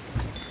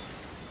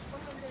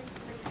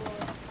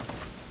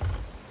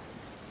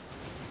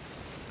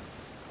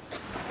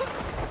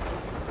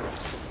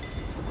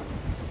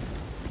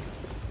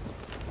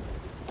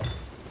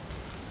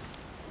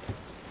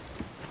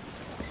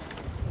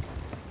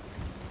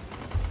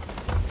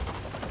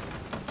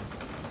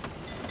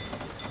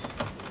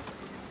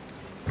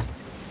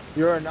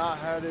 You are not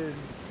headed.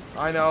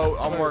 I know,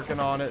 I'm working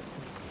on it.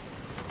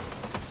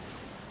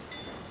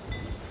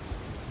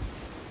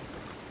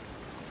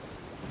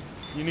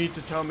 You need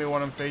to tell me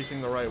when I'm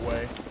facing the right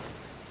way.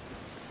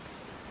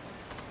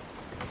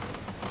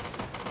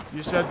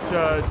 You said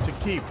to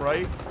keep,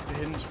 right? To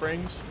Hidden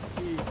Springs?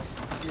 East.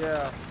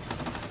 Yeah.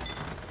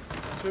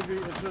 It should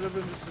have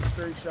been just a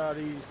straight shot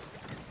east.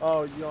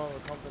 Oh, you don't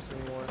have a compass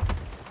anymore.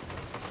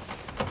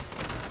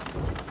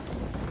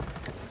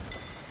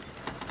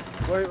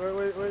 Wait.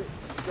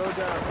 Go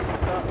down.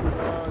 Stop.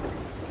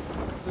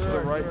 To the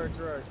right.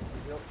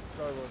 Yep,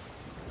 starboard.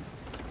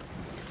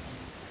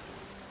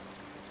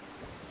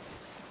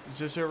 Is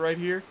this it right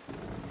here?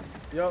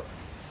 Yep,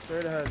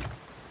 straight ahead.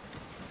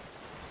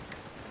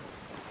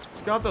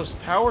 It's got those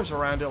towers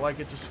around it like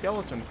it's a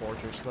skeleton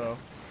fortress, though.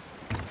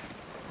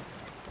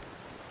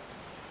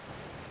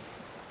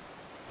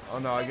 Oh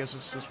no, I guess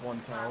it's just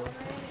one tower.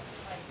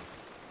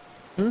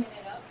 Hmm?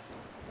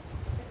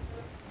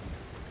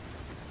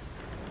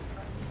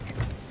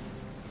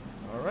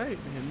 Alright,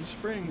 Hidden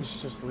Springs.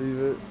 Let's just leave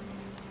it.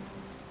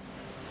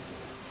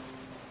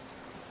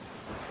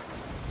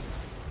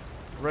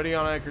 Ready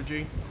on anchor,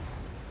 G.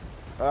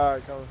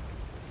 Alright, coming.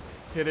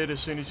 Hit it as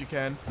soon as you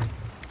can.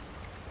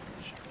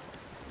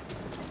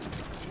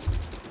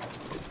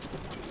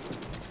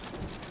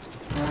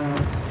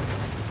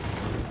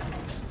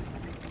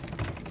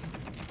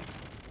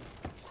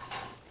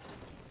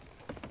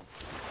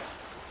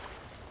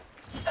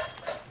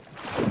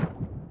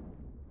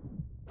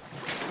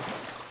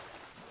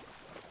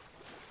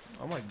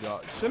 Oh my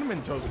god.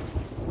 Cinnamon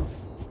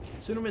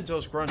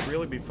Toast Crunch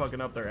really be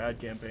fucking up their ad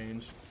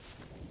campaigns.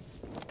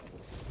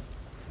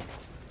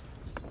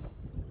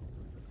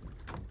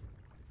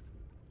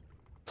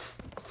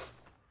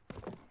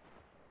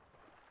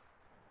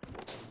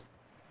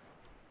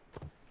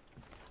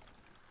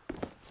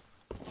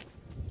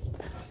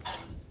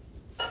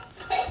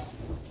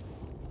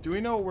 Do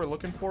we know what we're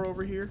looking for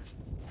over here?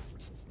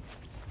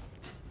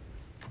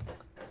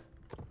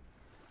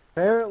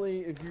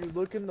 Apparently, if you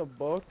look in the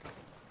book,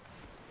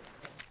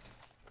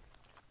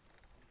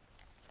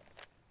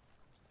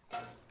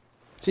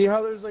 see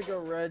how there's like a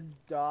red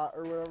dot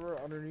or whatever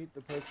underneath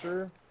the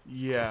picture?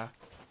 Yeah.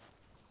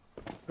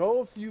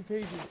 Go a few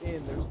pages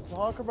in. There's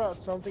talk about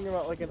something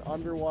about like an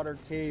underwater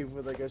cave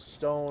with like a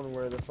stone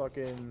where the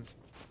fucking...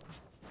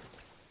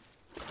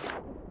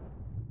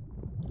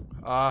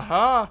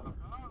 Aha!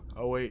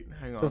 Oh wait,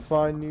 hang To on.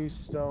 find new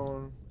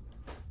stone.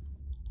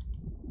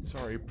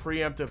 Sorry,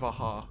 preemptive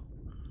aha.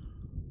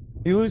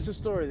 He loses the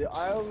story. The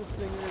Isle of the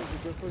Singer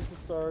is a good place to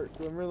start.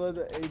 Glimmer led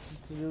the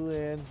ancients to new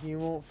land. He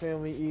won't fail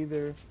me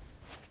either.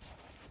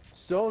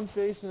 Stone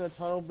face in a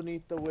tunnel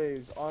beneath the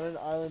waves. On an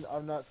island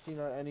I've not seen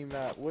on any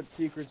map. What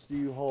secrets do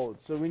you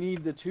hold? So we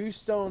need the 2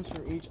 stones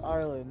from each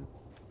island.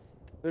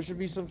 There should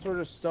be some sort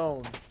of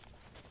stone.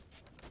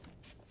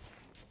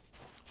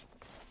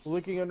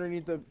 Looking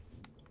underneath the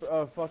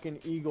fucking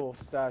eagle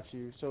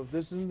statue. So if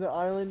this isn't the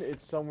island,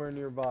 it's somewhere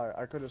nearby.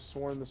 I could have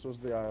sworn this was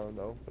the island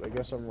though, but I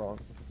guess I'm wrong.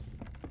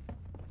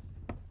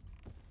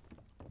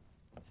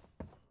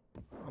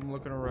 I'm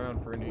looking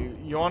around for any.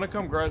 You want to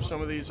come grab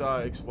some of these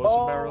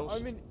explosive barrels?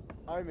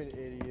 I'm an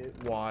idiot.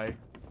 Why?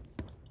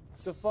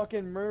 The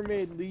fucking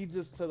mermaid leads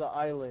us to the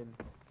island.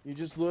 You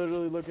just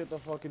literally look at the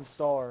fucking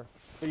star.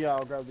 But yeah,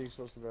 I'll grab the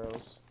explosive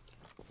barrels.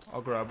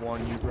 I'll grab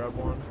one. You grab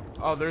one.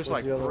 Oh, there's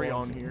Where's like the other 3 one?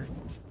 on here.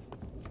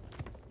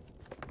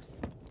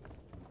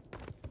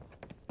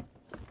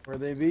 Where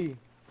they be?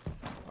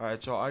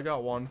 Alright, so I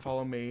got one.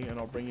 Follow me, and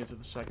I'll bring you to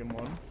the second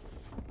one.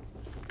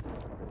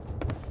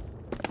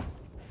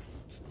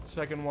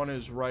 Second one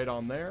is right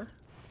on there.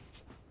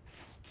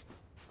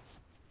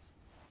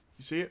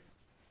 You see it?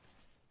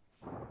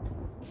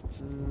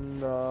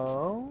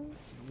 No.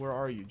 Where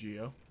are you,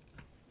 Geo?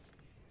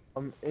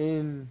 I'm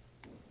in.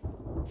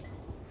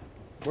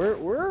 Where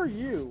are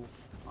you?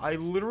 I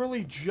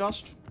literally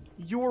just...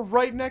 You were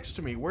right next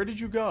to me. Where did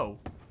you go?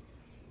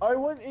 I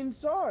went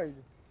inside.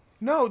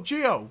 No,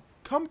 Geo!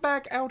 Come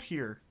back out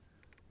here.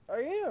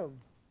 I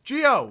am.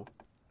 Geo!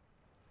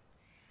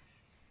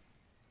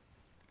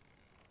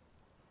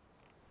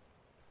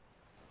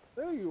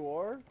 There you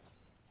are.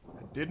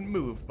 I didn't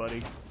move,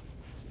 buddy.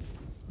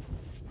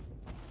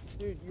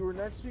 Dude, you were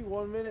next to me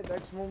 1 minute,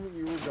 next moment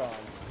you were gone.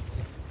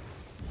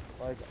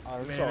 Like,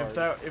 I'm Man,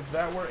 sorry. if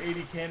that were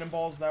 80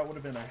 cannonballs, that would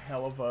have been a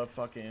hell of a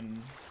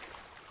fucking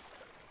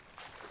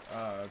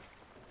haul.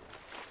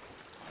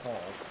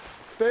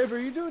 Babe, are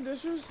you doing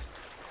dishes?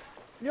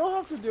 You don't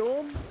have to do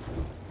them.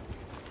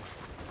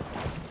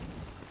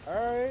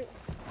 Alright.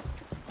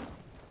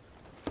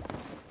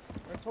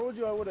 I told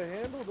you I would have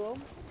handled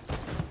them.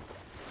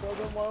 So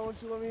then why won't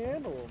you let me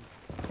handle them?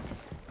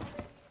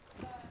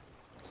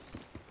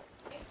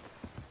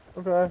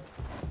 Okay.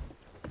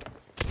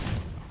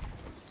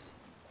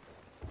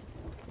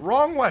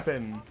 Wrong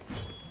weapon!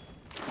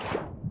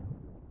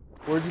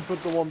 Where'd you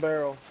put the one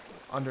barrel?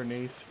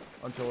 Underneath,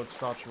 until it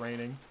stops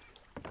raining.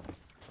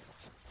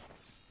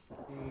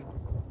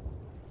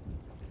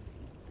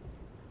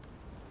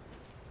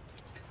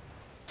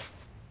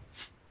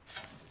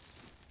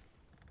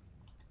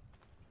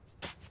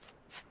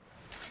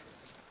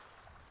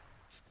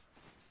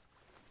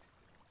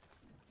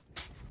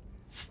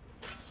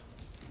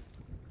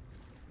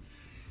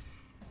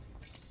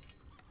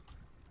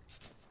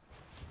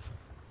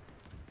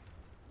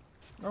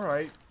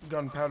 Alright,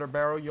 gunpowder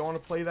barrel, you wanna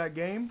play that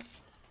game?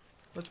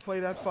 Let's play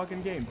that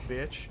fucking game,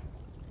 bitch.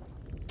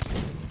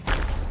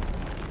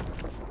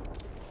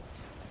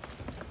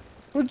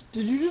 What,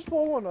 did you just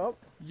blow one up?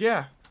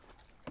 Yeah.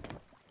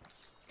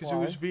 Because it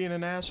Why? was being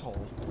an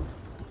asshole.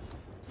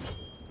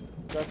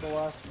 Was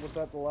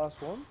that the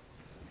last one?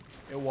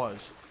 It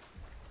was.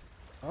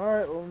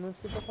 Alright, well let's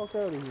get the fuck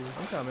out of here.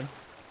 I'm coming.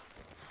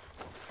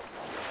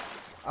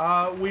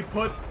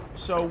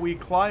 So we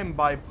climb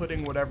by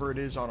putting whatever it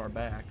is on our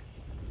back.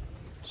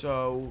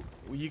 So,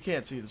 you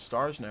can't see the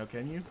stars now,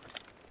 can you?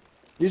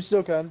 You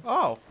still can.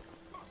 Oh.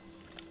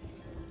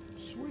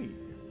 Sweet.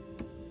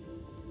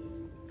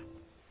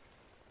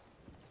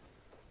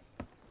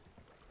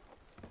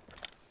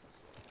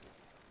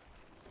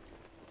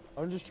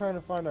 I'm just trying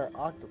to find our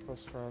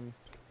octopus friend.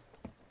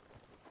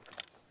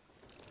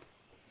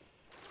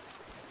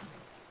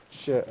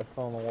 Shit, I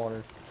fell in the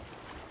water.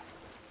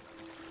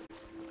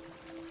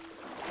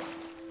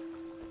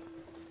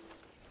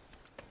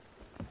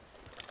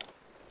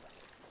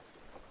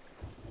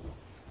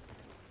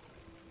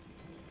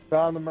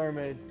 Found the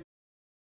mermaid.